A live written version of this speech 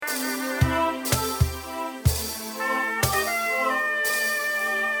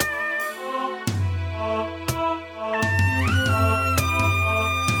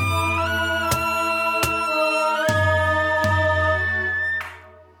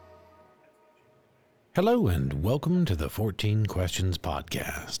Hello and welcome to the 14 Questions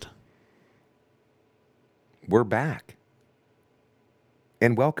Podcast. We're back.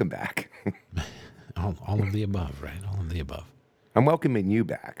 And welcome back. All of the above, right? All of the above. I'm welcoming you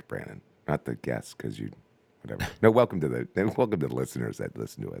back, Brandon. Not the guests, because you, whatever. No, welcome to the listeners that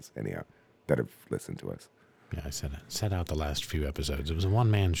listen to us, anyhow, that have listened to us. Yeah, I set out the last few episodes. It was a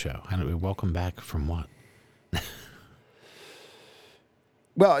one-man show. And we welcome back from what?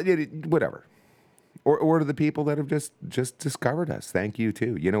 Well, whatever. Or to the people that have just discovered us. Thank you,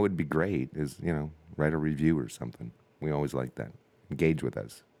 too. You know, it'd be great is, write a review or something. We always like that. Engage with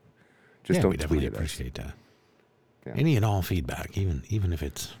us. Just don't tweet at us. Appreciate that. Yeah. Any and all feedback, even if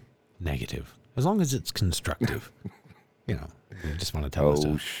it's negative, as long as it's constructive. We just want to tell us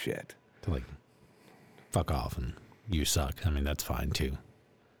to fuck off and you suck. I mean, that's fine too.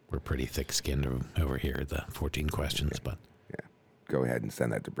 We're pretty thick-skinned over here at the 14 Questions, but yeah, go ahead and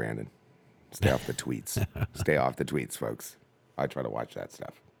send that to Brandon. Stay off the tweets. Stay off the tweets, folks. I try to watch that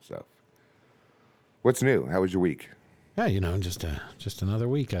stuff. So, what's new? How was your week? Yeah, just another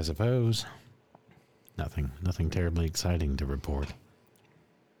week, I suppose. Nothing terribly exciting to report.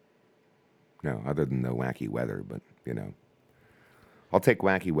 No, other than the wacky weather, but I'll take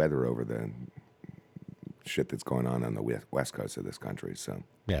wacky weather over the shit that's going on the west coast of this country. So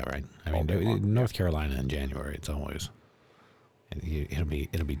yeah, right. I mean, North Carolina in January, it's always it'll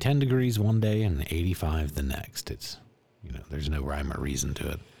be 10 degrees one day and 85 the next. It's there's no rhyme or reason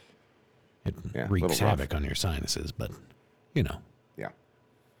to it. It wreaks havoc on your sinuses, but yeah,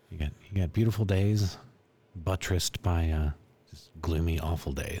 you got beautiful days buttressed by just gloomy,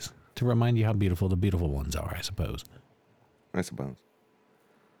 awful days to remind you how beautiful the beautiful ones are, I suppose.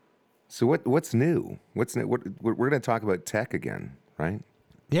 So what's new? What's new? We're going to talk about tech again, right?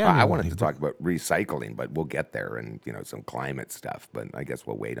 Yeah, I wanted to talk about recycling, but we'll get there, and some climate stuff. But I guess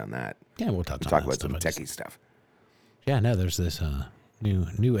we'll wait on that. Yeah, we'll talk about some techie stuff. Yeah, no, there's this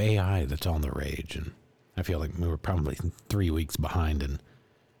new AI that's on the rage, and I feel like we were probably 3 weeks behind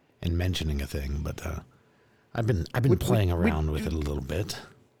in mentioning a thing, but I've been playing around with it a little bit.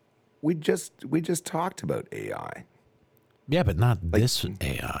 We just talked about AI. Yeah, but not this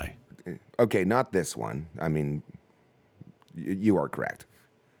AI. Okay, not this one. I mean, you are correct.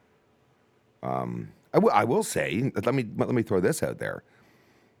 I will say, let me throw this out there.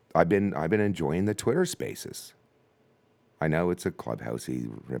 I've been enjoying the Twitter Spaces. I know it's a Clubhousey,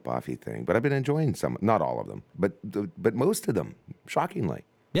 rip-offy thing, but I've been enjoying some, not all of them, but most of them, shockingly.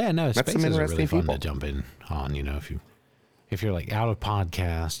 Yeah, no, Spaces some interesting are really fun people to jump in on. If you're like out of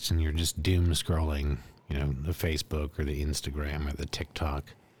podcasts and you're just doom scrolling, the Facebook or the Instagram or the TikTok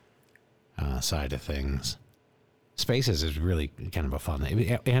side of things. Spaces is really kind of a fun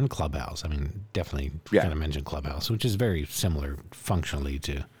thing. And Clubhouse. I mean, definitely kind of mention Clubhouse, which is very similar functionally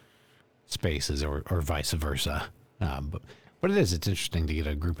to Spaces or vice versa. But it's interesting to get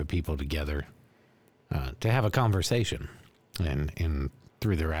a group of people together to have a conversation and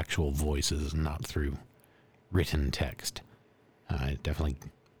through their actual voices, not through written text. It definitely,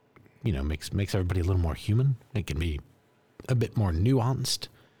 makes everybody a little more human. It can be a bit more nuanced.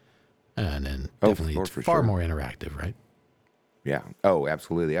 And then definitely it's far more interactive, right? Yeah. Oh,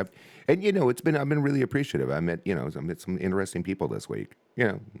 absolutely. I've been really appreciative. I met some interesting people this week.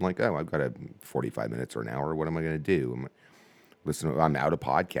 Like, I've got 45 minutes or an hour. What am I going to do? I'm out of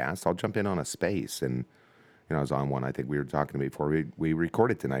podcasts. I'll jump in on a space. And, I was on one, I think we were talking before we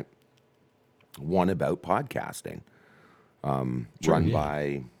recorded tonight. One about podcasting, run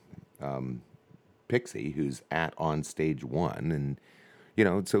by Pixie, who's at On Stage One. And,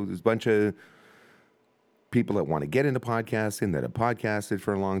 so there's a bunch of people that want to get into podcasting that have podcasted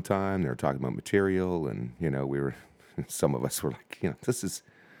for a long time. They're talking about material, and some of us were like, this is,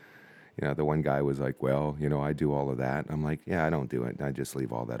 the one guy was like, well, I do all of that. I'm like, yeah, I don't do it. I just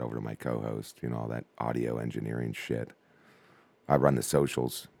leave all that over to my co-host. All that audio engineering shit. I run the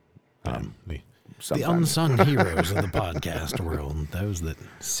socials. The unsung heroes of the podcast world, those that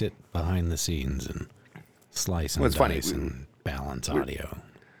sit behind the scenes and slice and dice and balance audio.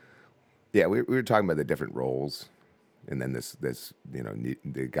 Yeah, we were talking about the different roles, and then this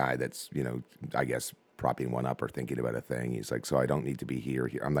the guy that's I guess propping one up or thinking about a thing. He's like, so I don't need to be here.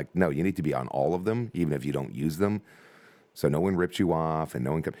 I'm like, no, you need to be on all of them, even if you don't use them, so no one rips you off and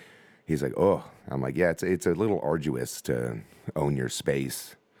no one. He's like, oh, I'm like, yeah, it's a little arduous to own your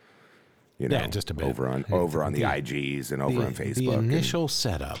space. Just a bit over on the IGs and over on Facebook. The initial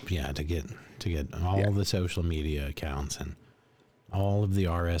setup, to get all the social media accounts and all of the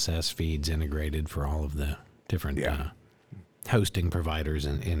RSS feeds integrated for all of the different hosting providers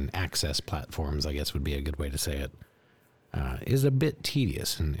and access platforms, I guess would be a good way to say it. is a bit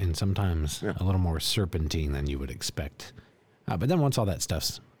tedious and sometimes a little more serpentine than you would expect. But then once all that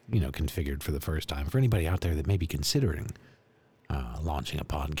stuff's, configured for the first time, for anybody out there that may be considering launching a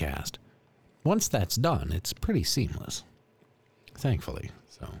podcast, once that's done, it's pretty seamless, thankfully.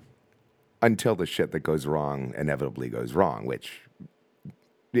 So until the shit that goes wrong inevitably goes wrong, which,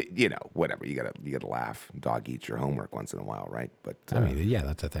 whatever, you gotta laugh. Dog eats your homework once in a while, right? But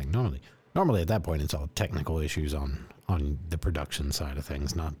that's the thing. Normally at that point, it's all technical issues on the production side of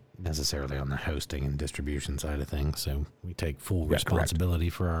things, not necessarily on the hosting and distribution side of things. So we take full responsibility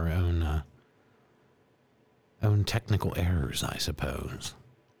for our own technical errors, I suppose.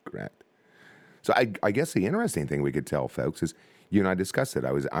 Correct. So I guess the interesting thing we could tell folks is, you and I discussed it.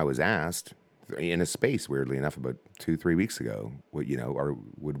 I was asked in a space, weirdly enough, about 2-3 weeks ago,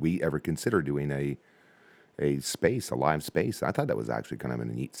 would we ever consider doing a live space? I thought that was actually kind of a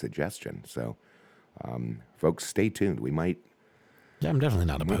neat suggestion. So, folks, stay tuned. We might. Yeah, I'm definitely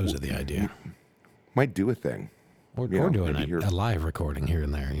not opposed to the idea. Might do a thing. Or doing a live recording here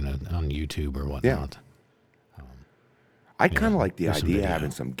and there, on YouTube or whatnot. Yeah. I kind of like the idea of having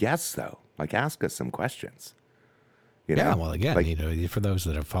some guests, though. Like, ask us some questions. Well, again, for those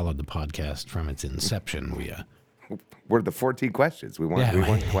that have followed the podcast from its inception, we're the 14 questions. We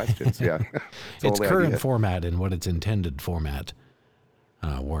want questions. Yeah. Its current format and what its intended format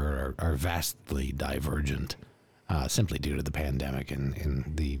are vastly divergent, simply due to the pandemic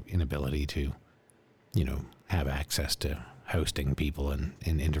and the inability to, have access to hosting people and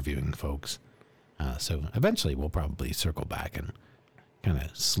interviewing folks. So eventually we'll probably circle back and kind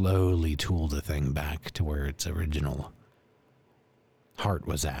of slowly tool the thing back to where its original heart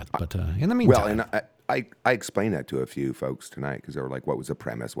was at. But in the meantime... Well, and I explained that to a few folks tonight because they were like, what was the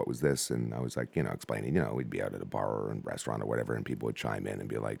premise? What was this? And I was like, explaining, we'd be out at a bar or a restaurant or whatever, and people would chime in and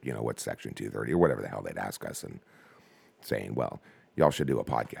be like, what's Section 230 or whatever the hell they'd ask us, and saying, well, y'all should do a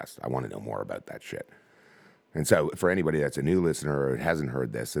podcast. I want to know more about that shit. And so for anybody that's a new listener or hasn't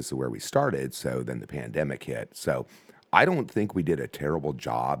heard this is where we started. So then the pandemic hit. So I don't think we did a terrible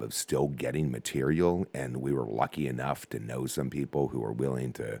job of still getting material, and we were lucky enough to know some people who were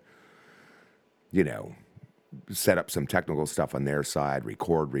willing to, set up some technical stuff on their side,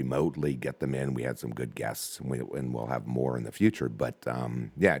 record remotely, get them in. We had some good guests, and we'll have more in the future. But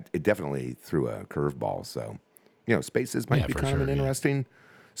it definitely threw a curveball. So, spaces might be kind of an interesting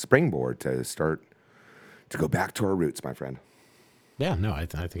springboard to start to go back to our roots, my friend. Yeah, no, I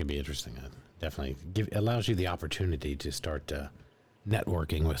think it'd be interesting. Definitely allows you the opportunity to start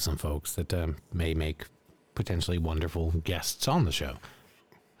networking with some folks that may make potentially wonderful guests on the show.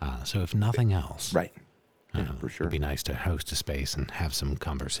 So if nothing else, right, for sure, it'd be nice to host a space and have some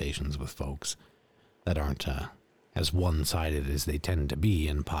conversations with folks that aren't as one-sided as they tend to be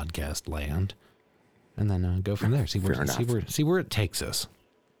in podcast land, and then go from there. See where it takes us.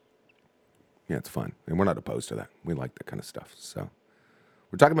 Yeah, it's fun, and we're not opposed to that. We like that kind of stuff. So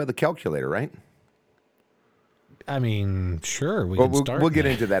we're talking about the calculator, right? I mean, sure. We'll get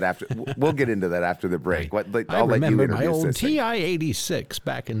into that after. We'll get into that after the break. Right. I'll let you introduce my old this TI-86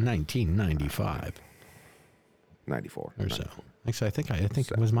 back in 1995, 94 or so. Actually, I think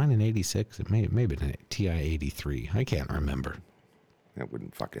it was mine in 86. It may have been a TI-83. I can't remember. That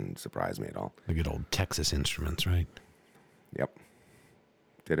wouldn't fucking surprise me at all. The good old Texas Instruments, right? Yep.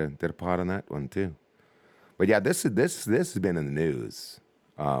 Did a pod on that one too. But yeah, this has been in the news.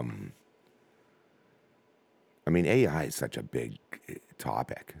 AI is such a big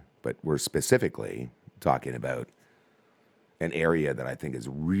topic, but we're specifically talking about an area that I think has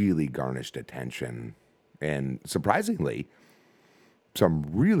really garnished attention and, surprisingly, some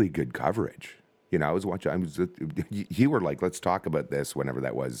really good coverage. You were like, let's talk about this whenever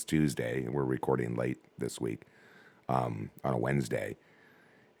that was, Tuesday, and we're recording late this week on a Wednesday.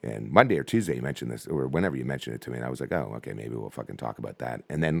 And Monday or Tuesday you mentioned this, or whenever you mentioned it to me, and I was like, oh, okay, maybe we'll fucking talk about that.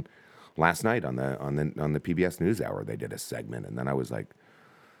 And then last night on the PBS NewsHour, they did a segment, and then I was like,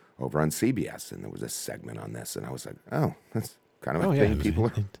 over on CBS, and there was a segment on this, and I was like, oh, that's kind of a thing. People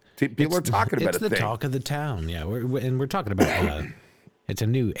are talking about. It's the talk of the town. Yeah, we're talking about. It's a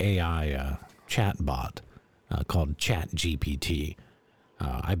new AI chat bot called ChatGPT.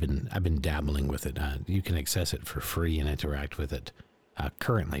 I've been dabbling with it. You can access it for free and interact with it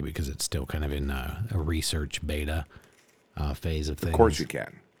currently because it's still kind of in a research beta phase of things. Of course you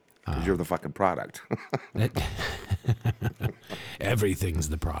can. Because you're the fucking product. Everything's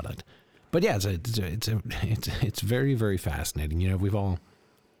the product. But yeah, it's very, very fascinating. We've all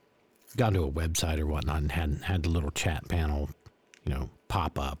gone to a website or whatnot and had the little chat panel,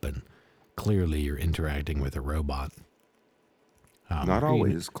 pop up, and clearly you're interacting with a robot. Not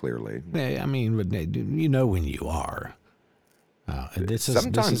always, clearly. I mean, when you are. This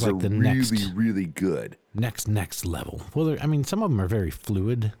Sometimes is like they're the really, really good. next level. Well, I mean, some of them are very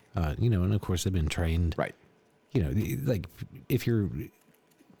fluid, and of course they've been trained. Right. Like if you're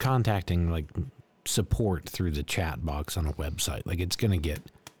contacting like support through the chat box on a website, like it's going to get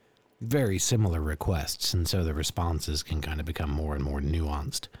very similar requests, and so the responses can kind of become more and more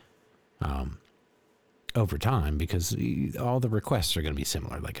nuanced over time because all the requests are going to be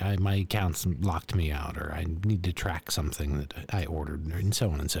similar. Like my account's locked me out, or I need to track something that I ordered, and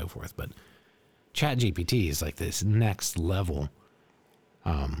so on and so forth. But ChatGPT is like this next level.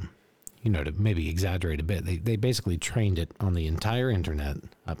 To maybe exaggerate a bit, they basically trained it on the entire internet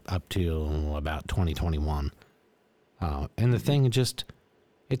up to about 2021. And the thing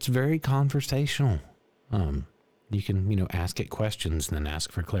it's very conversational. You can, ask it questions and then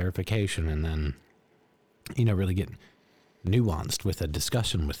ask for clarification and then, really get nuanced with a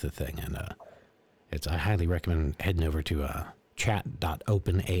discussion with the thing. And I highly recommend heading over to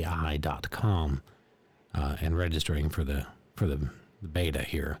chat.openai.com and registering for the beta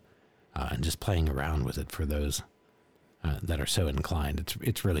here. And just playing around with it for those that are so inclined.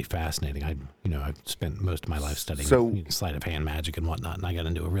 It's really fascinating. I've spent most of my life studying sleight of hand magic and whatnot, and I got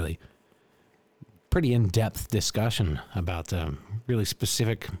into a really pretty in-depth discussion about really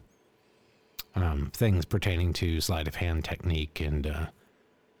specific things pertaining to sleight of hand technique and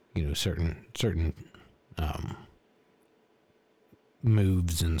certain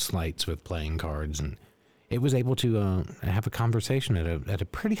moves and sleights with playing cards, and it was able to have a conversation at a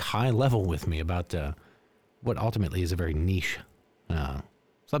pretty high level with me about what ultimately is a very niche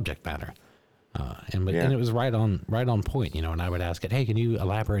subject matter, and it was right on point, and I would ask it, hey, can you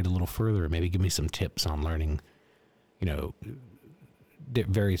elaborate a little further, maybe give me some tips on learning,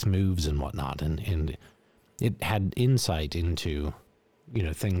 various moves and whatnot, and it had insight into,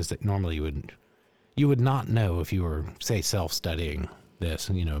 things that normally you would not know if you were, say, self-studying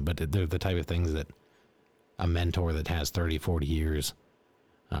this, but they're the type of things that a mentor that has 30, 40 years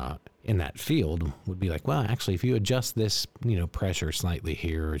in that field would be like, well, actually, if you adjust this, pressure slightly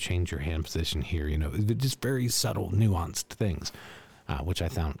here or change your hand position here, just very subtle, nuanced things, which I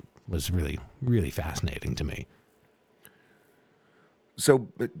found was really, really fascinating to me. So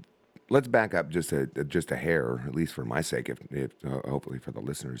let's back up just a hair, at least for my sake, if hopefully for the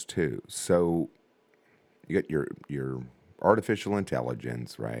listeners too. So you got your artificial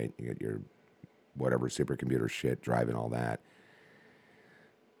intelligence, right? You got your whatever supercomputer shit driving all that.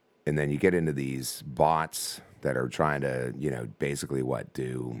 And then you get into these bots that are trying to, basically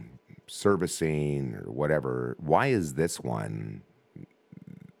do servicing or whatever. Why is this one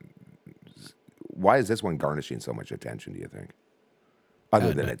garnishing so much attention, do you think?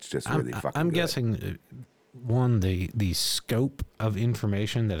 Other than it's just really fucking I'm good. guessing, one, the scope of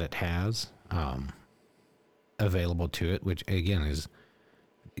information that it has available to it, which again is,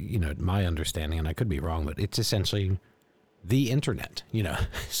 my understanding, and I could be wrong, but it's essentially the internet,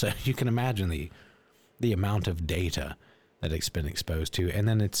 so you can imagine the amount of data that it's been exposed to. And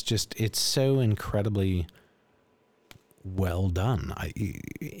then it's so incredibly well done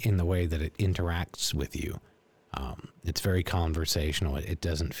in the way that it interacts with you. It's very conversational. It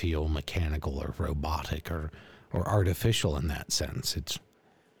doesn't feel mechanical or robotic or artificial in that sense.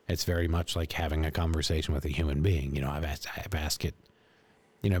 It's very much like having a conversation with a human being. I've asked it,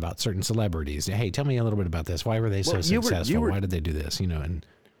 about certain celebrities. Hey, tell me a little bit about this. Why were they so successful? Why did they do this? And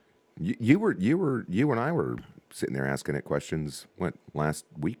you and I were sitting there asking it questions. Last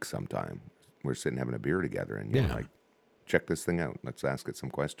week sometime? We're sitting having a beer together, and you're like, check this thing out. Let's ask it some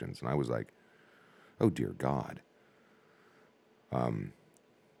questions. And I was like, oh dear God.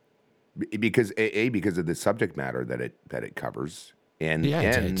 Because of the subject matter that it covers, and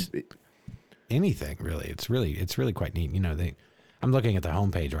anything really. It's really quite neat. I'm looking at the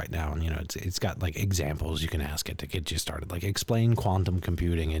homepage right now, and it's got like examples you can ask it to get you started. Like, explain quantum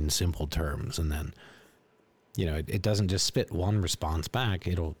computing in simple terms, and then it doesn't just spit one response back.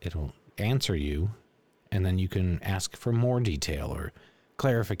 It'll answer you, and then you can ask for more detail or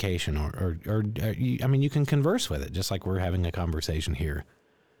clarification, or you can converse with it just like we're having a conversation here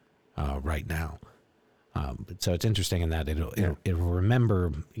right now. So it's interesting in that it'll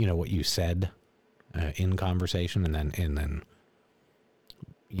remember what you said in conversation, and then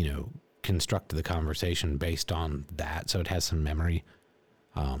construct the conversation based on that. So it has some memory.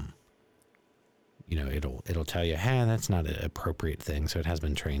 It'll tell you, hey, that's not an appropriate thing. So it has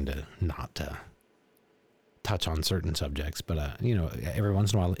been trained to not touch on certain subjects, but every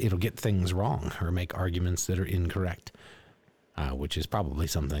once in a while it'll get things wrong or make arguments that are incorrect, which is probably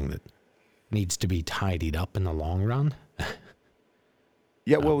something that needs to be tidied up in the long run.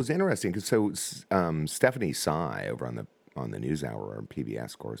 Yeah, well, it was interesting because Stephanie Tsai over on the on the NewsHour, our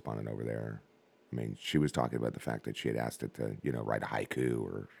PBS correspondent over there. I mean, she was talking about the fact that she had asked it to, write a haiku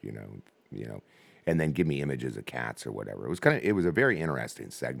or, and then give me images of cats or whatever. It was a very interesting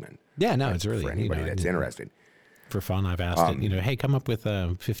segment. Yeah, no, it's really, for anybody that's interested. For fun, I've asked it, hey, come up with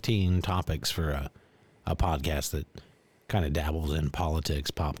 15 topics for a podcast that kind of dabbles in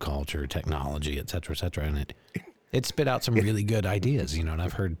politics, pop culture, technology, et cetera, and it spit out some really good ideas, and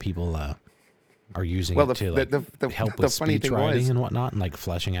I've heard people are using it to help with speech writing and whatnot, and like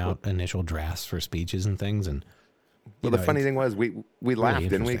fleshing out initial drafts for speeches and things. And the funny thing was we laughed,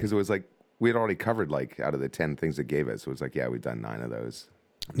 didn't we? Because it was like we had already covered like out of the 10 things it gave us. It was like, yeah, we've done 9 of those.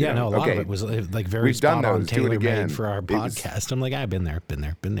 Yeah, a lot of it was like very spot on, tailor made for our podcast. I'm like, I've been there.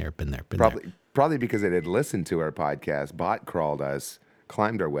 Probably because it had listened to our podcast, bot crawled us,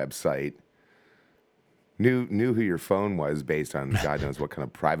 climbed our website, knew who your phone was based on God knows what kind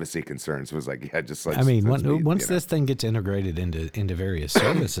of privacy concerns. It was like, yeah, just like. I mean, once this thing gets integrated into various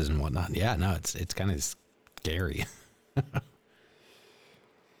services and whatnot, yeah, no, it's kind of scary.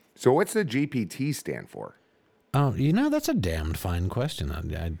 So what's the GPT stand for? Oh, that's a damned fine question.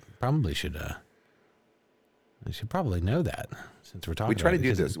 I probably should. I should probably know that since we're talking. We try to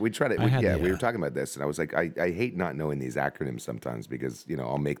do this. We were talking about this, and I was like, I hate not knowing these acronyms sometimes because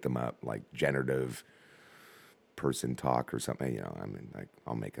I'll make them up, like generative person talk or something. I mean, like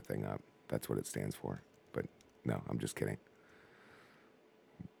I'll make a thing up. That's what it stands for. But no, I'm just kidding.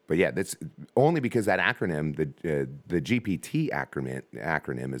 But yeah, that's only because that acronym, the GPT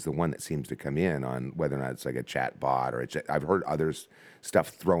acronym is the one that seems to come in on whether or not it's like a chat bot or I've heard other stuff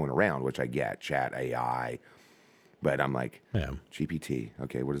thrown around, which I get, chat AI, but I'm like, GPT.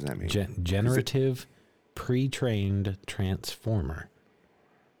 Okay, what does that mean? Generative pre-trained transformer.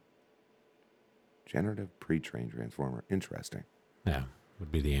 Generative pre-trained transformer. Interesting. Yeah,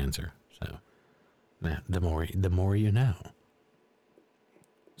 would be the answer. So, the more you know.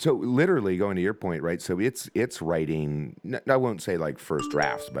 So literally going to your point, right? So it's writing. I won't say like first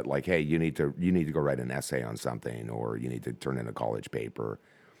drafts, but like, hey, you need to go write an essay on something, or you need to turn in a college paper.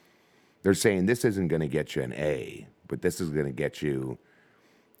 They're saying this isn't going to get you an A, but this is going to get you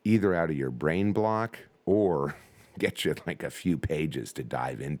either out of your brain block or get you like a few pages to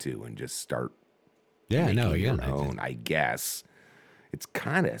dive into and just start. Your own. I guess it's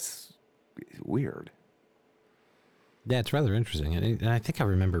kind of weird. Yeah, it's rather interesting. And I think I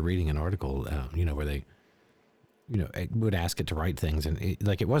remember reading an article, where they, would ask it to write things. And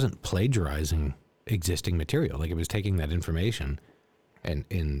it wasn't plagiarizing existing material. Like it was taking that information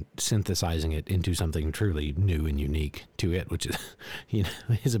and synthesizing it into something truly new and unique to it, which is,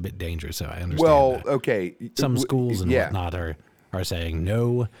 is a bit dangerous. So I understand. Well, okay. Some schools and whatnot are saying,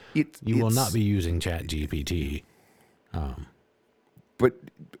 no, you will not be using ChatGPT. But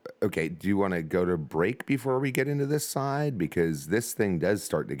okay, do you want to go to break before we get into this side? Because this thing does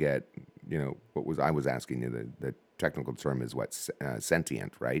start to get, I was asking you, the technical term is what,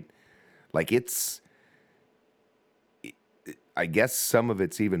 sentient, right? Like I guess some of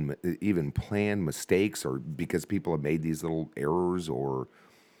it's even planned mistakes, or because people have made these little errors or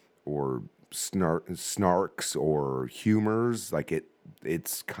snarks or humors. Like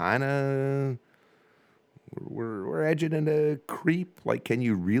it's kind of. We're edging into creep. Like, can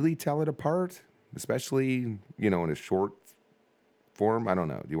you really tell it apart? Especially, in a short form? I don't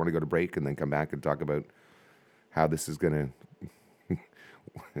know. Do you want to go to break and then come back and talk about how this is going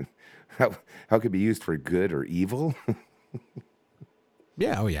to... how it could be used for good or evil?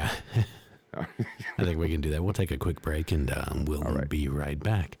 Yeah, oh yeah. I think we can do that. We'll take a quick break and we'll be right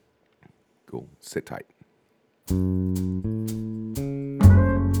back. Cool. Sit tight.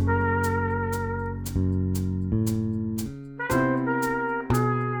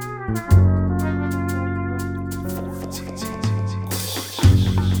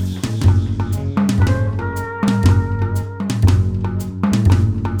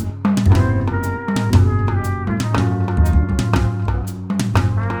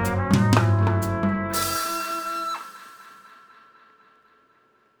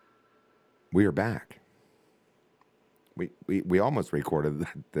 We are back. We almost recorded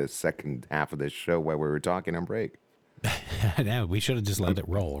the second half of this show while we were talking on break. Yeah, we should have just let it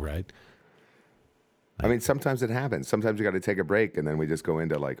roll, right? I mean, sometimes it happens. Sometimes you got to take a break, and then we just go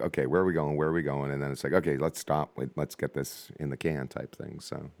into like, okay, where are we going? Where are we going? And then it's like, okay, let's stop. Let's get this in the can type thing.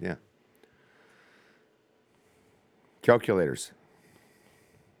 So, yeah. Calculators.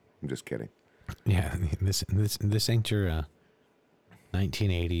 I'm just kidding. Yeah, this ain't your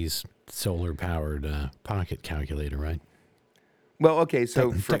 1980s solar-powered pocket calculator, right? Well, okay,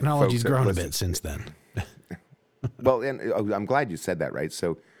 so technology's grown a bit since then. Well, and I'm glad you said that, right?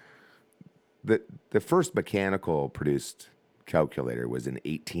 So the first mechanical produced calculator was in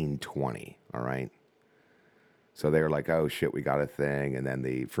 1820. All right. So they were like, oh shit, we got a thing. And then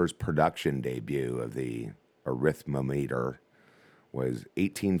the first production debut of the arithmometer was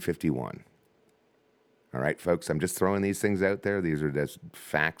 1851. All right, folks, I'm just throwing these things out there. These are just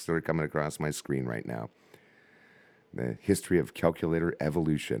facts that are coming across my screen right now. The history of calculator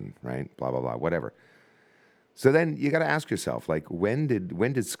evolution, right? Blah, blah, blah, whatever. So then you got to ask yourself, like, when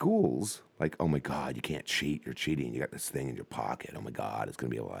did schools, like, oh my God, you can't cheat. You're cheating. You got this thing in your pocket. Oh my God, it's going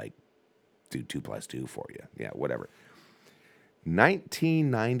to be like, do 2 + 2 for you. Yeah, whatever.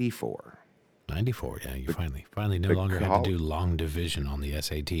 1994. 94, yeah. You finally no longer have to do long division on the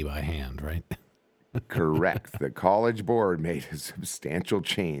SAT by hand, right? Correct. The College Board made a substantial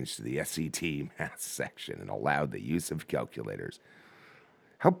change to the SAT math section and allowed the use of calculators.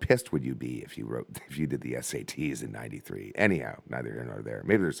 How pissed would you be if you did the SATs in 93? Anyhow, neither here nor there.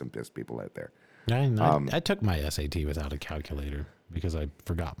 Maybe there's some pissed people out there. I took my SAT without a calculator because I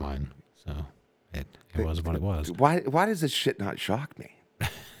forgot mine. So it was what it was. Why does this shit not shock me?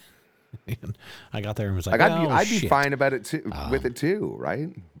 I got there and was like, I'd be fine about it too, with it too, right?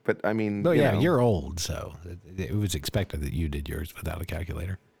 But I mean, you're old, so it was expected that you did yours without a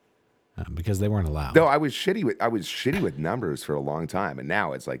calculator because they weren't allowed. No, I was shitty with numbers for a long time, and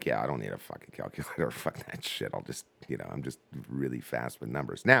now it's like, yeah, I don't need a fucking calculator. Fuck that shit. I'll just, I'm just really fast with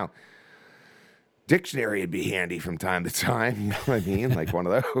numbers now. Dictionary would be handy from time to time. You know what I mean? Like one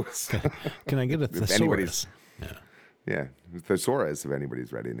of those. Can I get a thesaurus? Yeah, thesaurus. If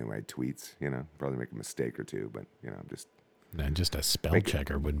anybody's ready to my tweets, probably make a mistake or two, but just. And just a spell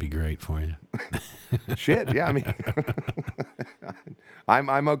checker would be great for you. Shit, yeah. I mean,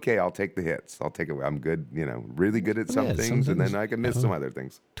 I'm okay. I'll take the hits. I'll take it. I'm good. Really good at some things, and then I can miss some other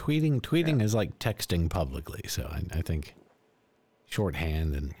things. Tweeting is like texting publicly, so I think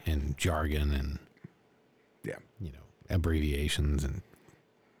shorthand and jargon and abbreviations and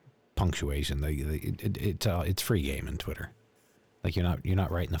punctuation. It's free game in Twitter. Like you're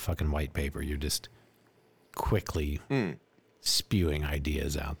not writing a fucking white paper. You're just quickly spewing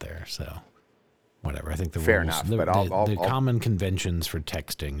ideas out there. So whatever. I think the fair rules, enough. The common conventions for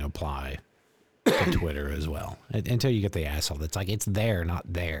texting apply to Twitter as well. Until you get the asshole that's like, it's there,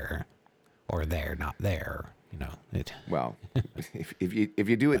 not there, or there, not there. Well, if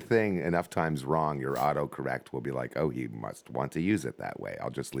you do a thing enough times wrong, your autocorrect will be like, oh, he must want to use it that way. I'll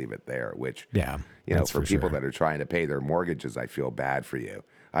just leave it there. Which, for people that are trying to pay their mortgages, I feel bad for you.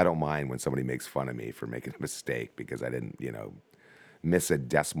 I don't mind when somebody makes fun of me for making a mistake because I didn't, miss a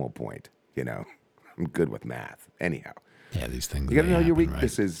decimal point. I'm good with math. Anyhow, yeah, these things. You got to know your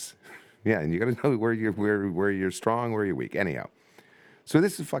weaknesses. Right? Yeah, and you got to know where you're strong, where you're weak. Anyhow, so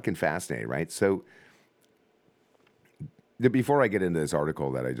this is fucking fascinating, right? So. Before I get into this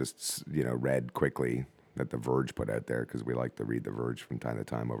article that I just, read quickly that The Verge put out there, because we like to read The Verge from time to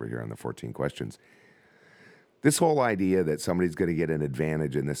time over here on the 14 Questions, this whole idea that somebody's going to get an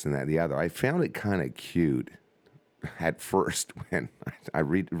advantage in this and that and the other, I found it kind of cute at first when I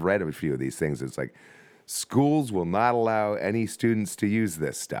read a few of these things. It's like, schools will not allow any students to use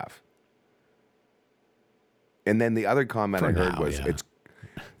this stuff. And then the other comment I heard was,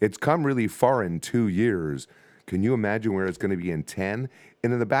 it's come really far in 2 years. Can you imagine where it's going to be in 10?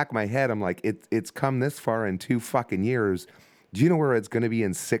 And in the back of my head, I'm like, it's come this far in 2 fucking years. Do you know where it's going to be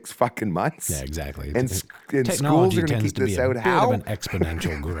in 6 fucking months? Yeah, exactly. And schools are going to keep this out. How? Of an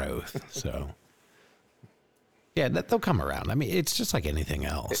exponential growth. So, yeah, they'll come around. I mean, it's just like anything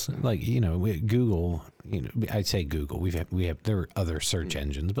else. Like Google. I'd say Google. We have there are other search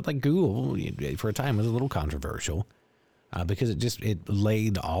engines, but like Google, for a time was a little controversial because it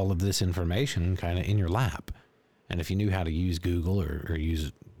laid all of this information kind of in your lap. And if you knew how to use Google or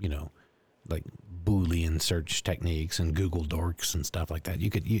use, like Boolean search techniques and Google Dorks and stuff like that, you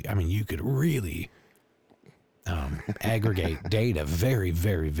could really aggregate data very,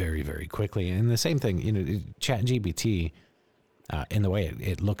 very, very, very quickly. And the same thing, ChatGPT, in the way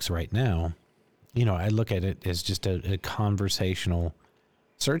it looks right now, I look at it as just a conversational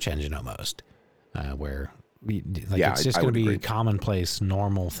search engine almost, where it's just going to be a commonplace,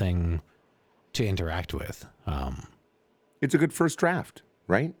 normal thing to interact with. It's a good first draft,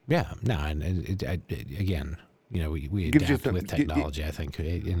 right? Yeah, no, and again, we adapt with technology. I think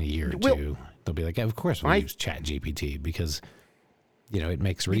in a year or two, they'll be like, of course we'll use ChatGPT because, it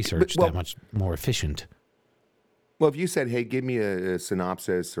makes research that much more efficient. Well, if you said, hey, give me a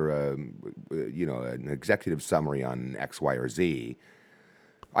synopsis or an executive summary on X, Y, or Z,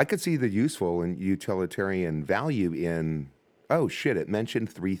 I could see the useful and utilitarian value in oh shit, it mentioned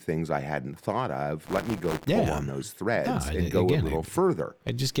 3 things I hadn't thought of. Let me go pull on those threads and go a little further.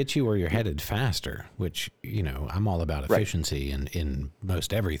 It just gets you where you're headed faster, which, I'm all about efficiency in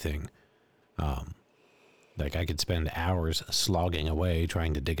most everything. Like I could spend hours slogging away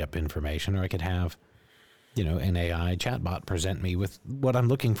trying to dig up information, or I could have, an AI chatbot present me with what I'm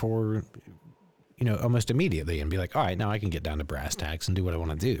looking for, almost immediately and be like, all right, now I can get down to brass tacks and do what I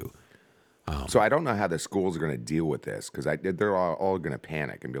want to do. So I don't know how the schools are going to deal with this because they're all going to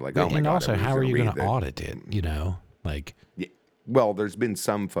panic and be like, oh my God. And also, how are you going to audit it, Like, yeah. Well, there's been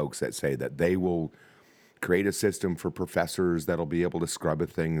some folks that say that they will create a system for professors that'll be able to scrub a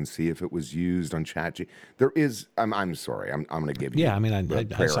thing and see if it was used on ChatGPT. There is, I'm sorry, I'm going to give you. Yeah, I mean,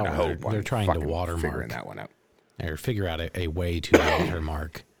 I saw they're trying to watermark that one out, or figure out a way to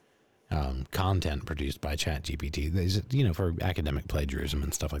watermark content produced by ChatGPT. For academic plagiarism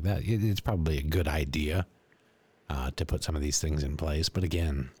and stuff like that. It's probably a good idea to put some of these things in place, but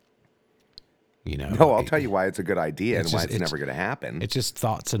again. No, I'll tell you why it's a good idea and why it's never going to happen. It's just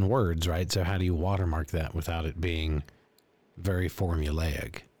thoughts and words, right? So how do you watermark that without it being very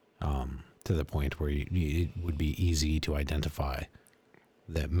formulaic to the point where it would be easy to identify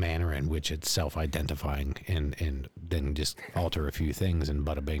the manner in which it's self-identifying and then just alter a few things and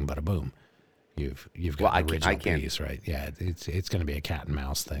bada bing, bada boom. You've got an original piece, right? Yeah, it's going to be a cat and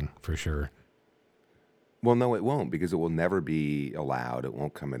mouse thing for sure. Well, no, it won't because it will never be allowed. It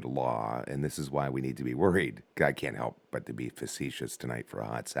won't come into law. And this is why we need to be worried. I can't help but to be facetious tonight for a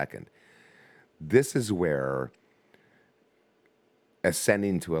hot second. This is where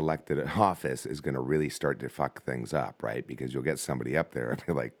ascending to elected office is going to really start to fuck things up, right? Because you'll get somebody up there and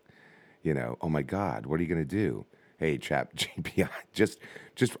be like, oh my God, what are you going to do? Hey, ChatGPT, just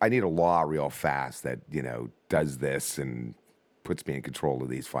I need a law real fast that, does this and puts me in control of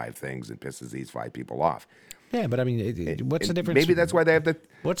these 5 things and pisses these 5 people off. Yeah, but I mean, what's the difference? Maybe that's why they have the.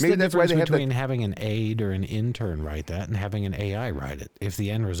 What's the difference between having an aide or an intern write that and having an AI write it? If the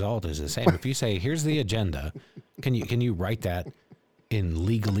end result is the same, if you say, "Here's the agenda," can you write that in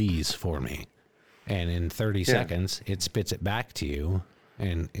legalese for me? And in 30 seconds, it spits it back to you.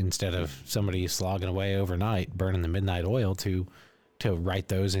 And instead of somebody slogging away overnight, burning the midnight oil to write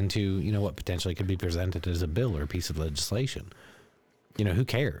those into what potentially could be presented as a bill or a piece of legislation. Who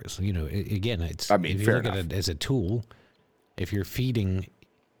cares? Again, it's, if you look at it as a tool, if you're feeding,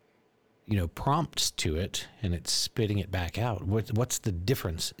 prompts to it and it's spitting it back out, what's the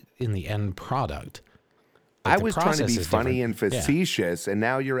difference in the end product? I was trying to be funny and facetious, and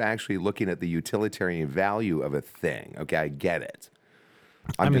now you're actually looking at the utilitarian value of a thing. Okay, I get it.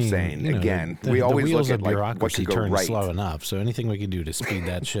 I'm just saying, again, we always look at like what could go right. Slow enough, so anything we can do to speed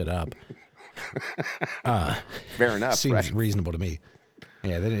that shit up. Fair enough, seems reasonable to me.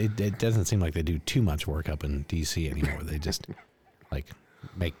 Yeah, it doesn't seem like they do too much work up in D.C. anymore. They just like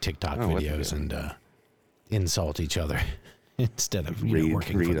make TikTok videos and insult each other instead of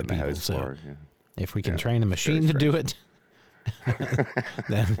working for the people. So if we can train a machine to do it,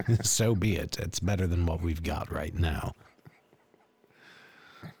 then so be it. It's better than what we've got right now.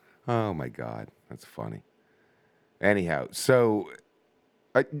 Oh my God, that's funny. Anyhow, so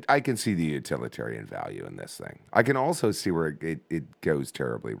I can see the utilitarian value in this thing. I can also see where it goes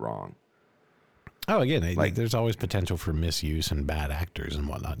terribly wrong. Oh, again, there's always potential for misuse and bad actors and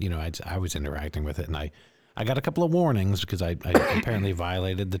whatnot. I was interacting with it, and I got a couple of warnings because I apparently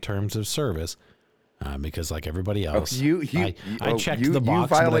violated the terms of service. Because like everybody else, I checked the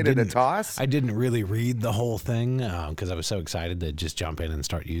box. You violated a toss? I didn't really read the whole thing because I was so excited to just jump in and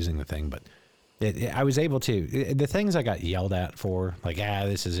start using the thing. But I was able to. The things I got yelled at for, like,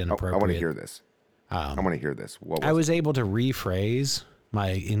 this is inappropriate. I want to hear this. I want to hear this. I was able to rephrase my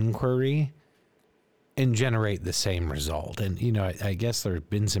inquiry and generate the same result. And, I guess there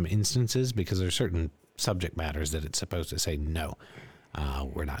have been some instances because there's certain subject matters that it's supposed to say, no,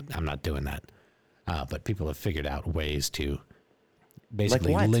 I'm not doing that. But people have figured out ways to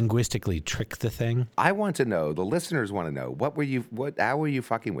basically linguistically trick the thing. I want to know. The listeners want to know. How were you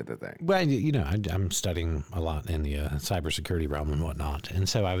fucking with the thing? Well, I'm studying a lot in the cybersecurity realm and whatnot, and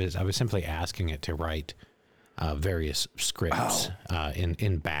so I was simply asking it to write various scripts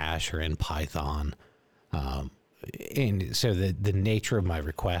in Bash or in Python. And so the nature of my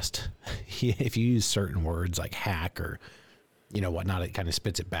request, if you use certain words like hack or whatnot, it kind of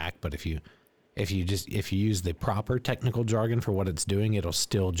spits it back. But if you use the proper technical jargon for what it's doing, it'll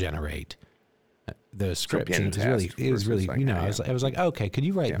still generate those scripts. And it was really I was like, okay, could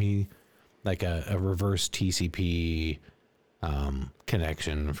you write me like a reverse TCP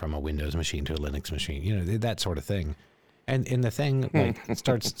connection from a Windows machine to a Linux machine, that sort of thing. And the thing like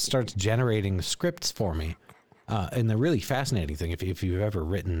starts generating scripts for me And the really fascinating thing, if you've ever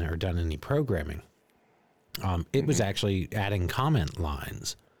written or done any programming, it was actually adding comment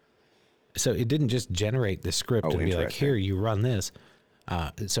lines. So it didn't just generate the script and be like, here, you run this.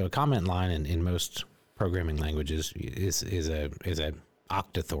 So a comment line in most programming languages is a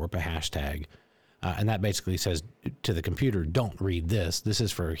octothorpe, a hashtag. And that basically says to the computer, don't read this. This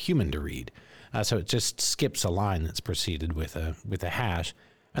is for a human to read. So it just skips a line that's preceded with a hash.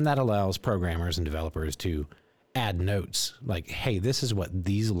 And that allows programmers and developers to add notes like, hey, this is what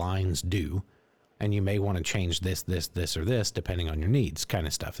these lines do. And you may want to change this, or this, depending on your needs, kind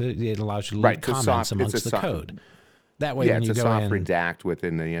of stuff. It allows you to leave comments amongst the code. That way, when you go in, redact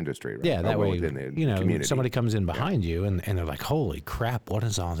within the industry, right? Yeah, that way, somebody comes in behind you and they're like, holy crap, what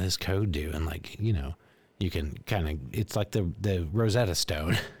does all this code do? And like, you can kind of, it's like the Rosetta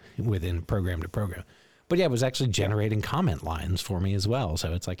Stone within program to program. But yeah, it was actually generating comment lines for me as well.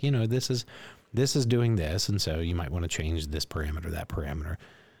 So it's like, this is doing this. And so you might want to change this parameter, that parameter.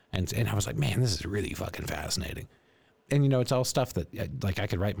 And I was like, man, this is really fucking fascinating. And, it's all stuff that like I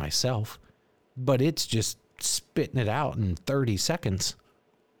could write myself, but it's just spitting it out in 30 seconds,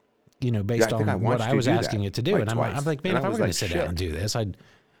 based on what I was asking it to do. And I'm like, man, if I were going to sit down and do this,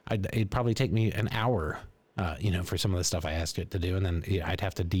 it'd probably take me an hour, for some of the stuff I asked it to do. And then I'd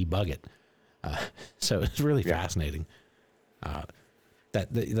have to debug it. So it's really fascinating.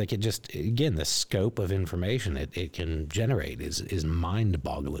 The scope of information it can generate is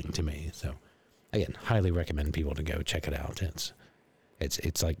mind-boggling to me. So, again, highly recommend people to go check it out.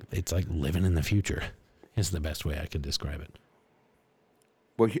 It's like living in the future. Is the best way I could describe it.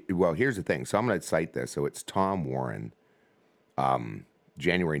 Well, here's the thing. So I'm going to cite this. So it's Tom Warren,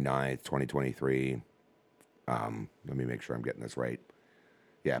 January 9th, 2023. Let me make sure I'm getting this right.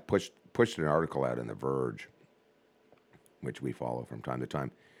 Yeah, pushed an article out in The Verge, which we follow from time to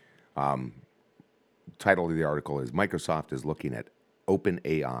time. Title of the article is Microsoft is looking at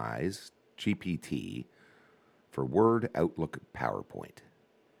OpenAI's GPT for Word, Outlook, PowerPoint.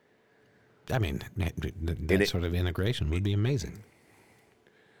 I mean, that sort of integration would be amazing.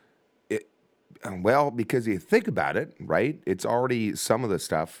 Well, because you think about it, right? It's already some of the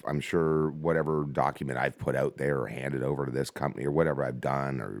stuff, I'm sure, whatever document I've put out there or handed over to this company or whatever I've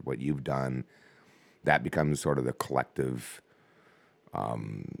done or what you've done, that becomes sort of the collective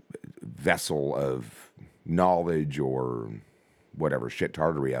vessel of knowledge or whatever shit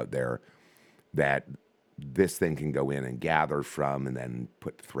tartary out there that this thing can go in and gather from and then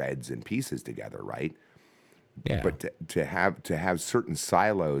put threads and pieces together, right? Yeah. But to have certain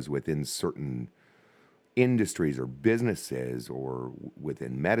silos within certain industries or businesses or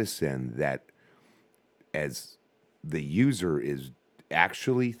within medicine that as the user is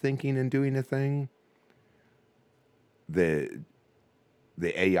actually thinking and doing a thing, the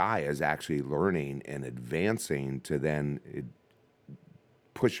AI is actually learning and advancing to then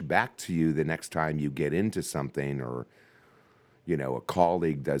push back to you the next time you get into something or, a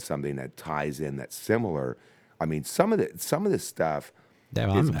colleague does something that ties in that's similar. I mean, some of this stuff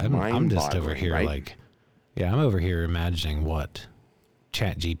is I'm just over here right? I'm over here imagining what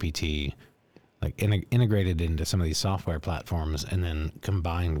ChatGPT integrated into some of these software platforms and then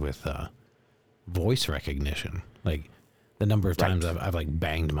combined with voice recognition. Like the number of times I've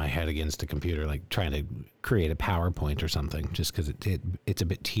banged my head against a computer, trying to create a PowerPoint or something, just because it's a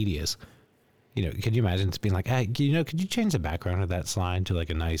bit tedious. Could you imagine it's being like, hey, could you change the background of that slide to a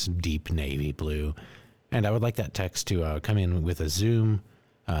nice deep navy blue? And I would like that text to come in with a zoom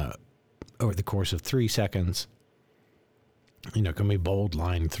over the course of 3 seconds. Can we bold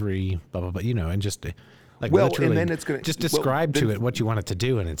line 3, blah, blah, blah, and just literally and then it's gonna, just describe to it what you want it to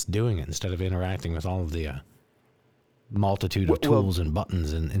do, and it's doing it instead of interacting with all of the multitude of tools and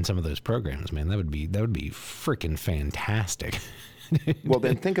buttons in some of those programs, man. That would be freaking fantastic. Well,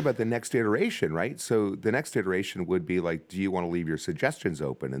 then think about the next iteration, right? So the next iteration would be like, do you want to leave your suggestions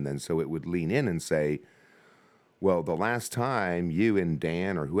open? And then so it would lean in and say, well, the last time you and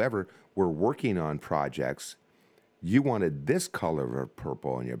Dan or whoever were working on projects, you wanted this color of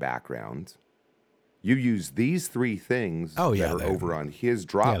purple in your background. You use these 3 things that are over on his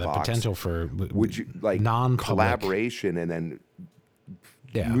Dropbox. Yeah, the potential for would you collaboration and then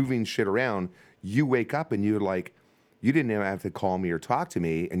moving shit around. You wake up and you're like, you didn't even have to call me or talk to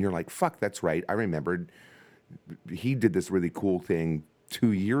me, and you're like, fuck, that's right. I remembered he did this really cool thing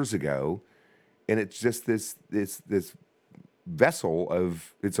 2 years ago, and it's just this vessel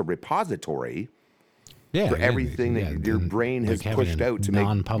of, it's a repository for everything that your brain has pushed out to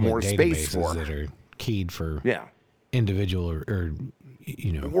make more space for. That are keyed for individual or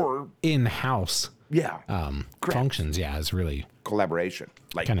in-house functions. Yeah, it's really collaboration,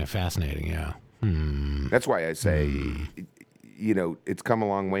 kind of fascinating. Yeah. That's why I say, you know, it's come a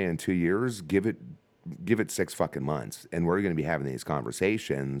long way in 2 years. Give it 6 fucking months, and we're going to be having these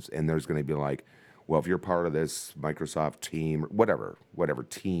conversations. And there's going to be like, well, if you're part of this Microsoft team, whatever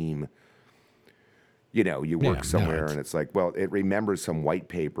team, you know, you work somewhere, and it's like, well, it remembers some white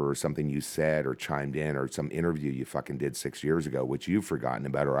paper or something you said or chimed in or some interview you fucking did 6 years ago, which you've forgotten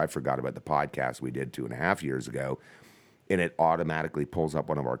about, or I forgot about the podcast we did 2.5 years ago. And it automatically pulls up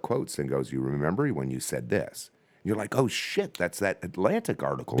one of our quotes and goes, you remember when you said this? And you're like, oh shit, that's that Atlantic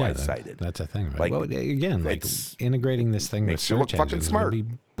article I cited. That's a thing, right? Like, well, again, like integrating this thing with makes you look search fucking engines smart. would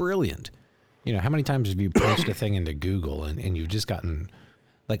be brilliant. You know, how many times have you punched a thing into Google and you've just gotten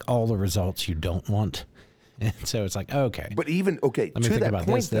like all the results you don't want? And so it's like, okay. But even, okay, let me to think that about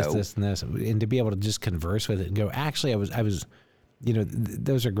point, this, and this, and to be able to just converse with it and go, actually, I was, you know,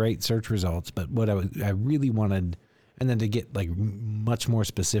 those are great search results, but what I really wanted, and then to get like much more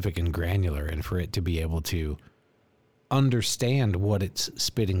specific and granular, and for it to be able to understand what it's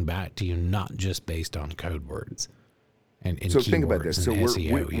spitting back to you, not just based on code words and so keywords think about this. and So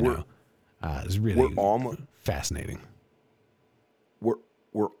SEO, you know, it's really we're almost fascinating.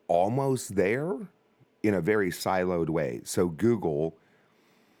 We're almost there in a very siloed way. So Google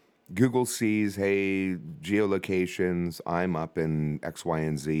sees, hey, geolocations, I'm up in X, Y,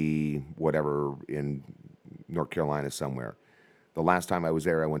 and Z, whatever, in North Carolina somewhere. The last time I was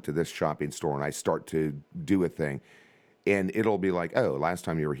there, I went to this shopping store, and I start to do a thing. And it'll be like, oh, last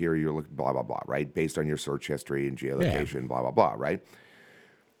time you were here, you're looking blah, blah, blah, right? Based on your search history and geolocation, blah, blah, blah, right?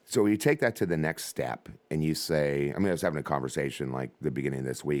 So you take that to the next step and you say, I mean, I was having a conversation like the beginning of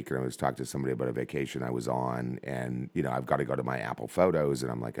this week, and I was talking to somebody about a vacation I was on, and, you know, I've got to go to my Apple Photos,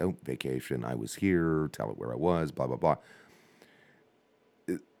 and I'm like, oh, vacation, I was here, tell it where I was, blah, blah, blah.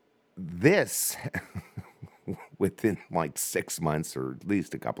 This, within like 6 months or at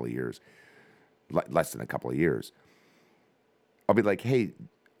least a couple of years, less than a couple of years, I'll be like, hey,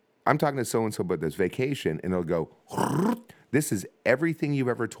 I'm talking to so-and-so about this vacation, and it'll go, this is everything you've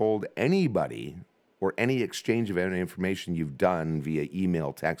ever told anybody or any exchange of any information you've done via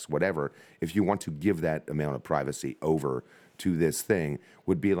email, text, whatever. If you want to give that amount of privacy over to this thing,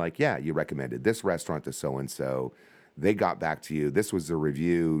 would be like, yeah, you recommended this restaurant to so-and-so. They got back to you. This was the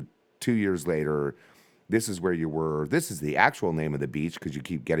review 2 years later. This is where you were. This is the actual name of the beach because you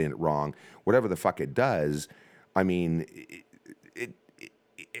keep getting it wrong. Whatever the fuck it does, I mean,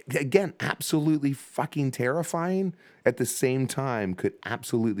 again, absolutely fucking terrifying. At the same time, could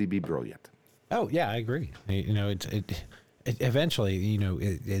absolutely be brilliant. Oh yeah, I agree. You know, it eventually, you know,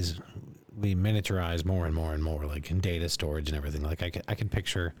 as we miniaturize more and more and more, like in data storage and everything. Like I can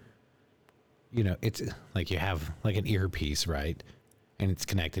picture, you know, it's like you have like an earpiece, right? And it's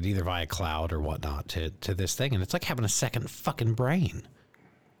connected either via cloud or whatnot to this thing, and it's like having a second fucking brain.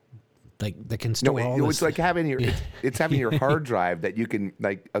 Like that can store all it's this. like having your it's having your hard drive that you can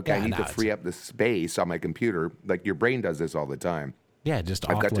like, okay, I need to free up the space on my computer. Like your brain does this all the time. Yeah, just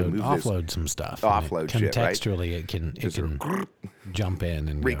I've got to move offload some stuff. Offload shit, right? Contextually, it can jump in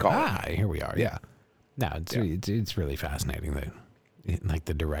and recall. Go, here we are. Yeah. No, it's really fascinating that like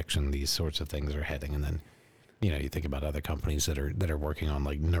the direction these sorts of things are heading, and then you know you think about other companies that are working on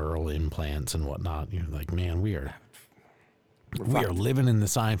like neural implants and whatnot. You're like, man, we are living in the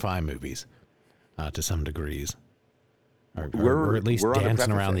sci-fi movies to some degrees, or at least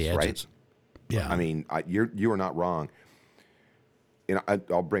dancing around the edges. Right? Yeah, I mean, you are not wrong. And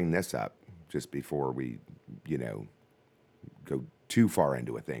I'll bring this up just before we, you know, go too far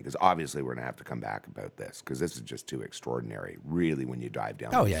into a thing, because obviously we're gonna have to come back about this because this is just too extraordinary, really, when you dive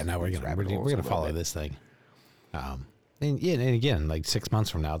down. Oh yeah, no, we're gonna follow this thing. And again, like 6 months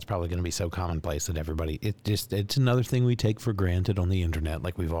from now, it's probably going to be so commonplace that everybody, it's another thing we take for granted on the internet,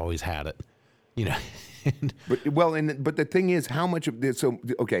 like we've always had it, you know. But the thing is, how much of this? So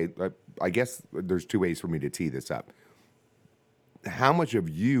okay, I guess there's two ways for me to tee this up. How much of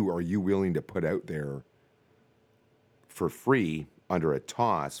you are you willing to put out there for free under a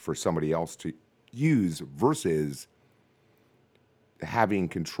toss for somebody else to use versus having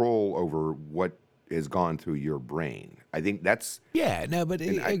control over what has gone through your brain? I think that's... Yeah, no, but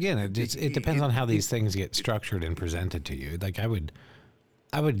it depends on how these things get structured and presented to you. Like I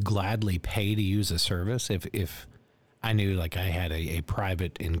would gladly pay to use a service if I knew like I had a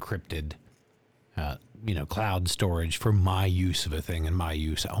private encrypted, you know, cloud storage for my use of a thing and my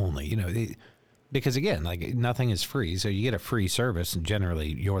use only, you know, because again, like nothing is free. So you get a free service and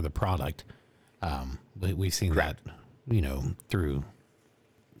generally you're the product. We've seen that, you know, through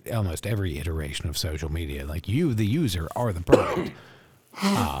almost every iteration of social media. Like you, the user, are the product.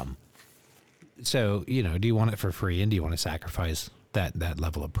 So, you know, do you want it for free and do you want to sacrifice that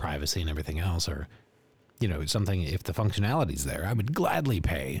level of privacy and everything else, or something. If the functionality's there, I would gladly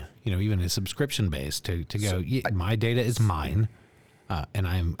pay. Even a subscription base to go. Yeah, my data is mine, and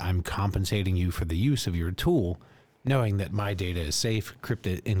I'm compensating you for the use of your tool, knowing that my data is safe,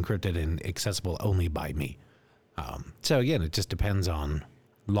 encrypted, and accessible only by me. So again, it just depends on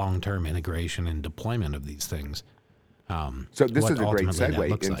long-term integration and deployment of these things. So this is a great ultimately that segue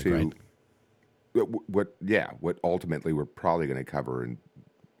looks into like, right? what ultimately we're probably going to cover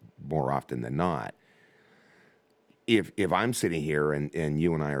more often than not. If I'm sitting here and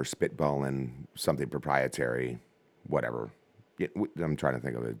you and I are spitballing something proprietary, whatever, I'm trying to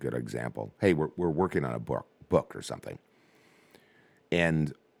think of a good example. Hey, we're working on a book or something,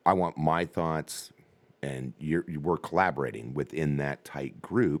 and I want my thoughts, and we're collaborating within that tight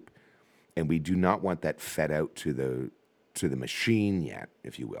group, and we do not want that fed out to the machine yet,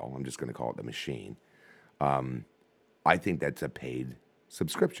 if you will. I'm just going to call it the machine. I think that's a paid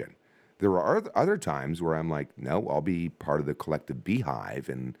subscription. There are other times where I'm like, no, I'll be part of the collective beehive,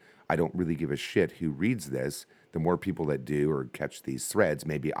 and I don't really give a shit who reads this. The more people that do or catch these threads,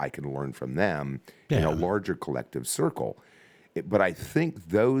 maybe I can learn from them in a larger collective circle. But I think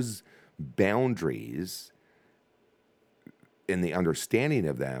those boundaries in the understanding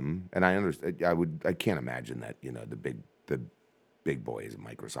of them, and I can't imagine that the big boys,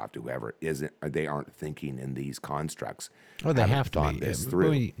 Microsoft, whoever, they aren't thinking in these constructs. Oh, they have to be. This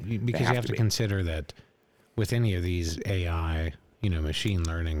through. Because you have to consider that with any of these AI, machine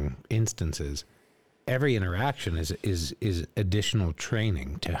learning instances, every interaction is additional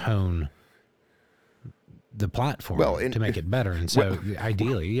training to hone the platform to make it better. And so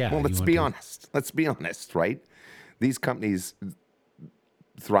ideally, yeah. Well, let's be honest. Let's be honest, right? These companies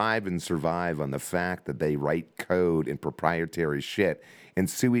thrive and survive on the fact that they write code in proprietary shit and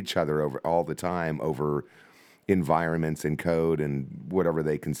sue each other all the time over environments and code and whatever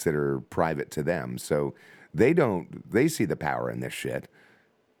they consider private to them. So they see the power in this shit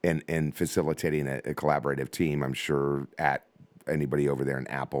and facilitating a collaborative team. I'm sure at anybody over there in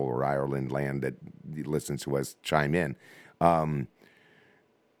Apple or Ireland land that listens to us chime in.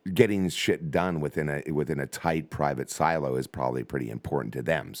 Getting shit done within a tight private silo is probably pretty important to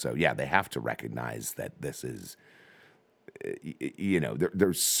them. So yeah, they have to recognize that this is,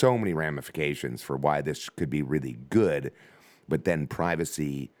 there's so many ramifications for why this could be really good, but then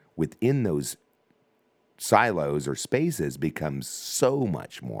privacy within those silos or spaces becomes so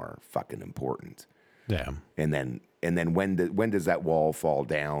much more fucking important. Yeah. And then when does that wall fall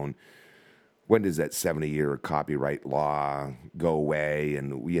down? When does that 70-year copyright law go away?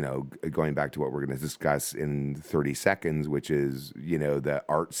 And, going back to what we're going to discuss in 30 seconds, which is, the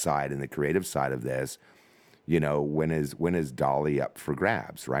art side and the creative side of this, when is DALL-E up for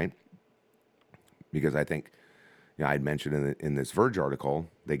grabs, right? Because I think, I'd mentioned in this Verge article,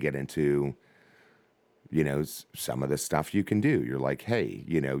 they get into, some of the stuff you can do. You're like, hey,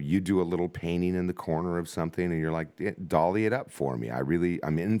 you do a little painting in the corner of something and you're like, DALL-E it up for me.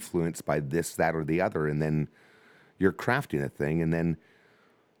 I'm influenced by this, that, or the other. And then you're crafting a thing. And then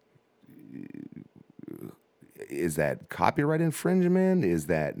is that copyright infringement? Is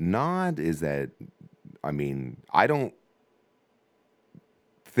that not? I don't,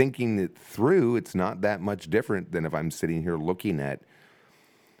 thinking it through, it's not that much different than if I'm sitting here looking at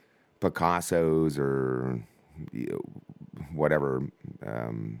Picasso's or whatever,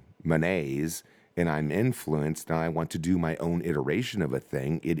 Monet's, and I'm influenced and I want to do my own iteration of a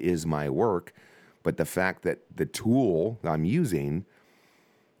thing. It is my work, but the fact that the tool I'm using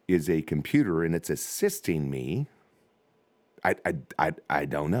is a computer and it's assisting me, I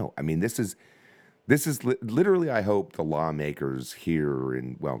don't know. This is literally, I hope the lawmakers here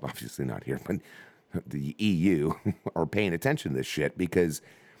obviously not here, but the EU are paying attention to this shit, because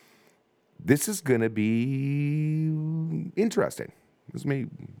this is going to be interesting. This may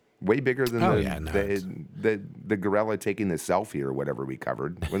be way bigger than the gorilla taking the selfie or whatever we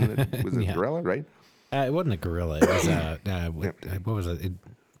covered. Was it gorilla, right? It wasn't a gorilla. It was what was it?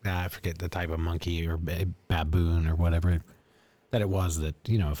 I forget the type of monkey or baboon or whatever that it was that,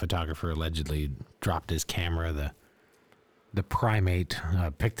 a photographer allegedly dropped his camera. The primate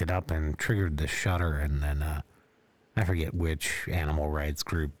picked it up and triggered the shutter, and then I forget which animal rights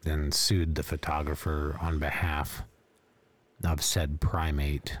group then sued the photographer on behalf of said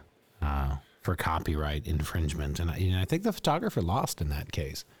primate for copyright infringement. And I think the photographer lost in that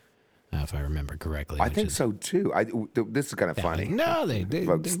case, if I remember correctly. I think so too. This is kind of funny. No,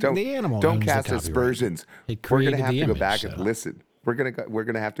 folks, the animal don't owns cast the copyright. aspersions. We're going to have to go back and listen. We're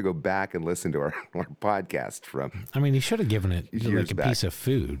gonna have to go back and listen to our podcast from. He should have given it like a piece of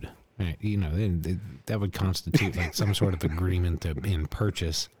food. Right, that would constitute like some sort of agreement in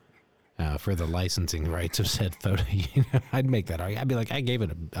purchase for the licensing rights of said photo. I'd make that argument. I'd be like, I gave it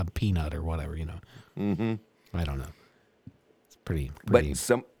a peanut or whatever. Mm-hmm. I don't know. It's pretty. But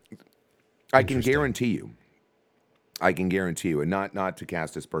I can interesting. guarantee you, and not to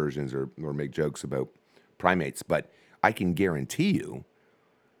cast aspersions or make jokes about primates, but I can guarantee you,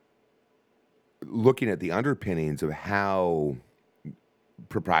 looking at the underpinnings of how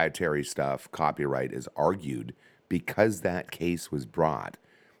proprietary stuff, copyright is argued, because that case was brought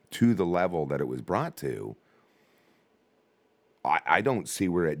to the level that it was brought to, I don't see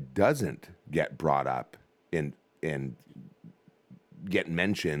where it doesn't get brought up and get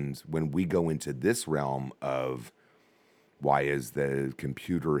mentioned when we go into this realm of why is the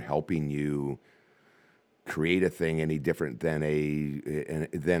computer helping you create a thing any different than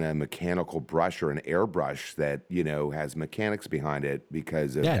a mechanical brush or an airbrush that has mechanics behind it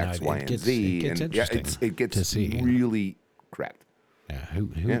because of X, Y, and Z, it gets and yeah, interesting it gets to see. really correct. Yeah,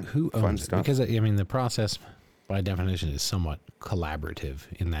 who fun owns it? stuff. Because the process, by definition, is somewhat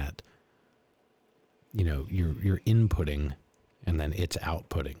collaborative in that you're inputting and then it's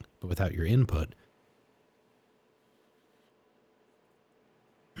outputting. But without your input,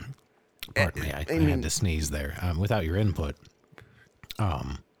 pardon me, I had to sneeze there. Without your input,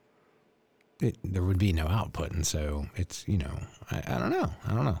 there would be no output, and so it's I don't know.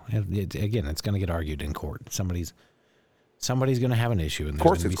 Again, it's going to get argued in court. Somebody's going to have an issue, and there's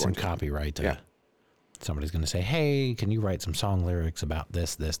going to be some copyright. Somebody's going to say, "Hey, can you write some song lyrics about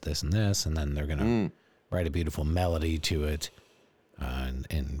this, this, this, and this?" And then they're going to write a beautiful melody to it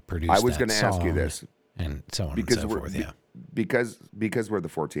and produce. I was going to ask you this, and so on and so forth. Because we're the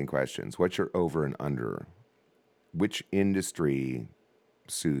 14 questions. What's your over and under? Which industry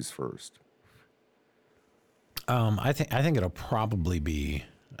sues first? I think it'll probably be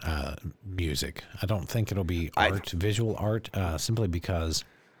music. I don't think it'll be visual art, simply because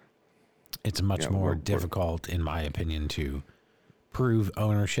it's much more difficult, in my opinion, to prove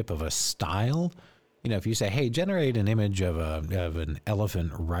ownership of a style. If you say, "Hey, generate an image of an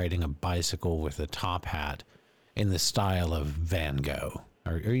elephant riding a bicycle with a top hat in the style of Van Gogh,"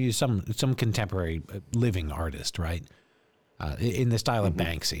 or use some contemporary living artist, right? In the style of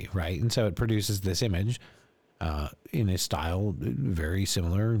Banksy, right? And so it produces this image in a style very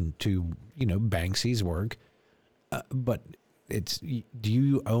similar to Banksy's work, but do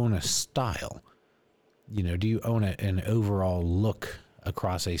you own a style? Do you own an overall look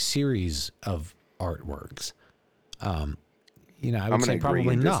across a series of artworks? I would say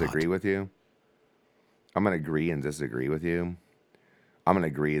probably not. Disagree with you. I'm going to agree and disagree with you. I'm going to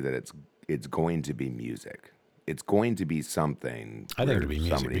agree that it's going to be music. It's going to be something. I think it'll be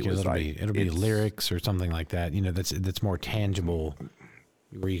music because it'll be lyrics or something like that. That's more tangible,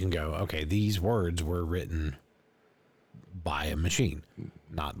 where you can go, okay, these words were written by a machine,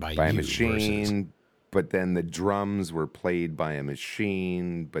 not by a machine. But then the drums were played by a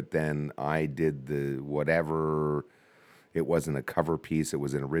machine. But then I did the whatever. It wasn't a cover piece. It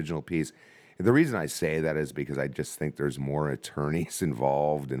was an original piece. The reason I say that is because I just think there's more attorneys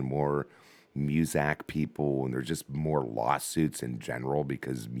involved and more Muzak people, and there's just more lawsuits in general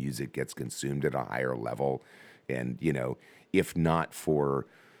because music gets consumed at a higher level. And, if not for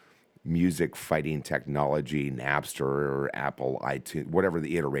music fighting technology, Napster or Apple, iTunes, whatever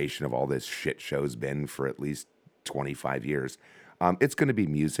the iteration of all this shit show's been for at least 25 years, it's going to be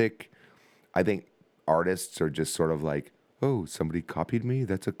music. I think artists are just sort of like, oh, somebody copied me?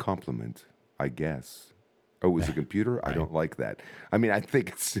 That's a compliment, I guess. Oh, it was a computer? Right. I don't like that. I mean, I think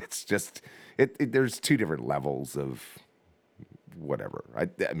it's just, there's two different levels of whatever.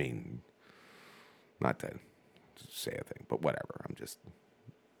 I mean, not to say a thing, but whatever.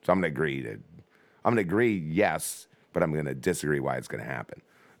 So I'm going to agree, yes, but I'm going to disagree why it's going to happen.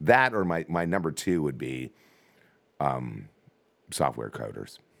 That, or my number two would be software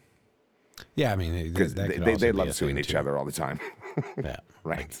coders. Yeah, I mean, because they love suing each other all the time. Yeah,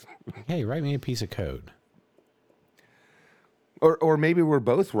 right. Like, hey, write me a piece of code. Or maybe we're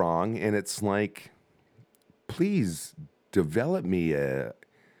both wrong, and it's like, please develop me a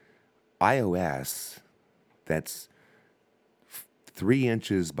iOS that's 3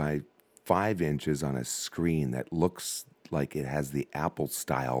 inches by 5 inches on a screen that looks like it has the Apple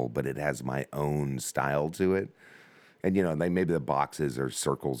style, but it has my own style to it. And, maybe the boxes are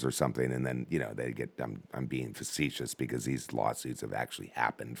circles or something, and then, they get, I'm being facetious because these lawsuits have actually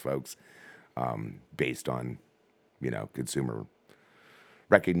happened, folks, based on, consumer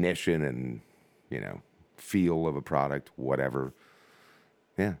recognition and, feel of a product, whatever.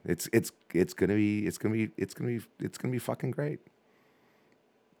 Yeah, it's gonna be fucking great.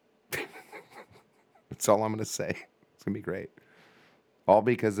 That's all I'm going to say. It's going to be great. All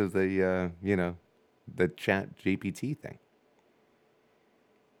because of the, the Chat GPT thing.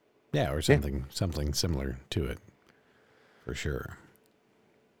 Yeah, or something similar to it, for sure.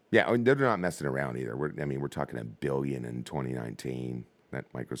 Yeah, I mean, they're not messing around either. We're talking $1 billion in 2019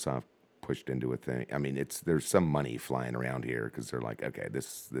 that Microsoft pushed into a thing. I mean, there's some money flying around here because they're like, okay,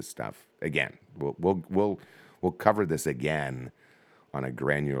 this stuff again. We'll cover this again on a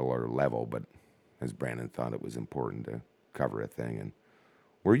granular level, but as Brandon thought it was important to cover a thing, and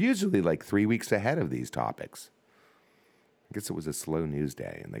we're usually like 3 weeks ahead of these topics. I guess it was a slow news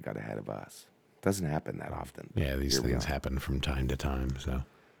day, and they got ahead of us. Doesn't happen that often. Yeah, these things happen from time to time, so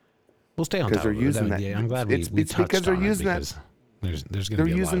we'll stay on top of it. Using that. Yeah, I'm glad we touched because they're on using it because there's going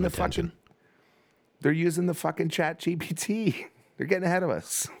to be a lot of attention. They're using the fucking Chat GPT. They're getting ahead of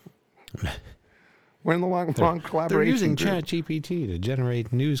us. We're in the long collaboration. They're using group. Chat GPT to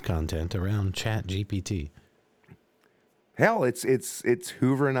generate news content around Chat GPT. Hell, it's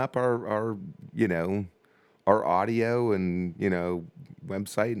hoovering up our our audio and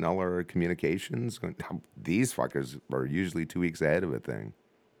website and all our communications. These fuckers are usually 2 weeks ahead of a thing.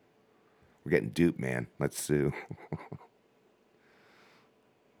 We're getting duped, man. Let's sue.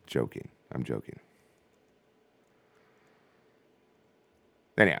 Joking. I'm joking.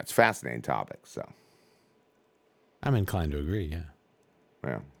 Anyhow, it's a fascinating topic, so. I'm inclined to agree, yeah.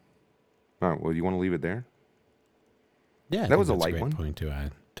 Yeah. All right, well, you want to leave it there? Yeah, that was a light great one. Point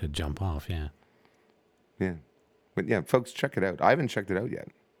to jump off, yeah. Yeah. But yeah, folks, check it out. I haven't checked it out yet.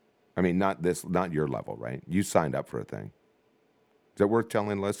 I mean, not your level, right? You signed up for a thing. Is it worth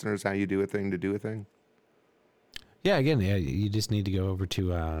telling listeners how you do a thing to do a thing? Yeah, again, you just need to go over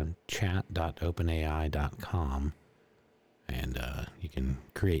to chat.openai.com and you can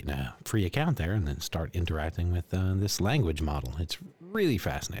create a free account there and then start interacting with this language model. It's really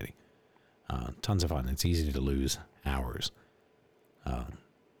fascinating. Tons of fun. It's easy to lose hours.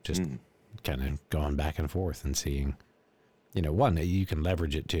 Just kind of going back and forth and seeing, one, you can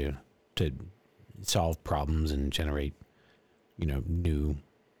leverage it to solve problems and generate, new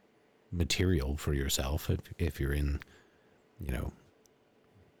material for yourself if you're in,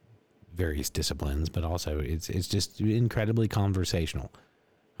 various disciplines, but also it's just incredibly conversational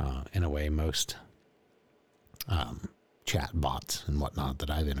in a way most chat bots and whatnot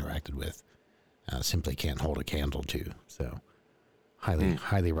that I've interacted with simply can't hold a candle to. So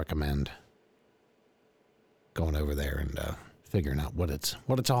highly recommend going over there and figuring out what it's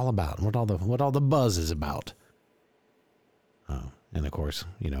all about and what all the buzz is about. And of course,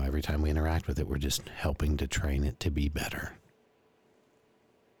 every time we interact with it, we're just helping to train it to be better.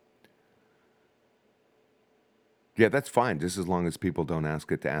 Yeah, that's fine, just as long as people don't ask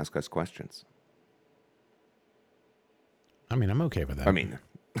it to ask us questions. I mean, I'm okay with that. I mean,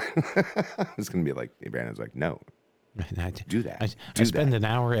 it's going to be like, Brandon's like, no. Do that. I spend an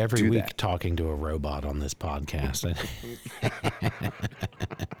hour every week talking to a robot on this podcast.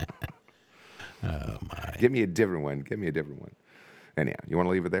 Oh, my. Give me a different one. Anyhow, you want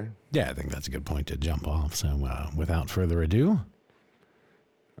to leave it there? Yeah, I think that's a good point to jump off. So without further ado.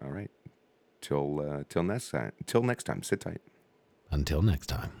 All right. Till next time. Sit tight. Until next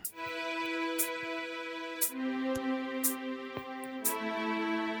time.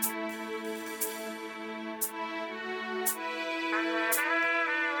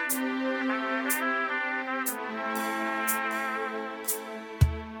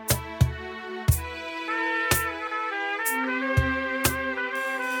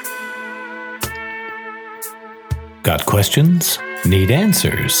 Got questions? Need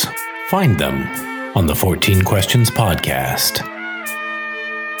answers? Find them on the 14 Questions Podcast.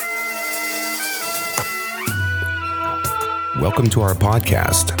 Welcome to our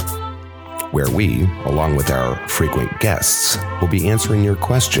podcast, where we, along with our frequent guests, will be answering your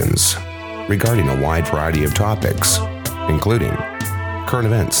questions regarding a wide variety of topics, including current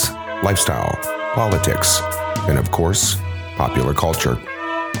events, lifestyle, politics, and of course, popular culture.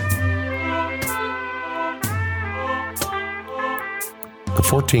 The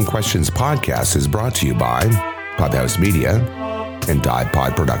 14 Questions Podcast is brought to you by Podhouse Media and Dive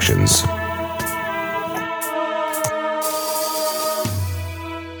Pod Productions.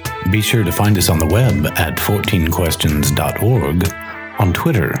 Be sure to find us on the web at 14questions.org, on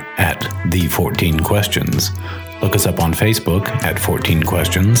Twitter at The14Questions. Look us up on Facebook at 14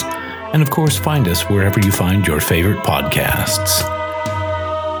 Questions, and of course find us wherever you find your favorite podcasts.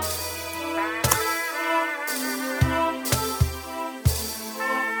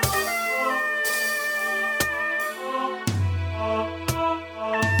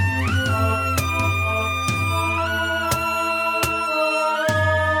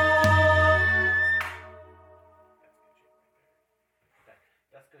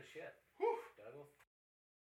 shit.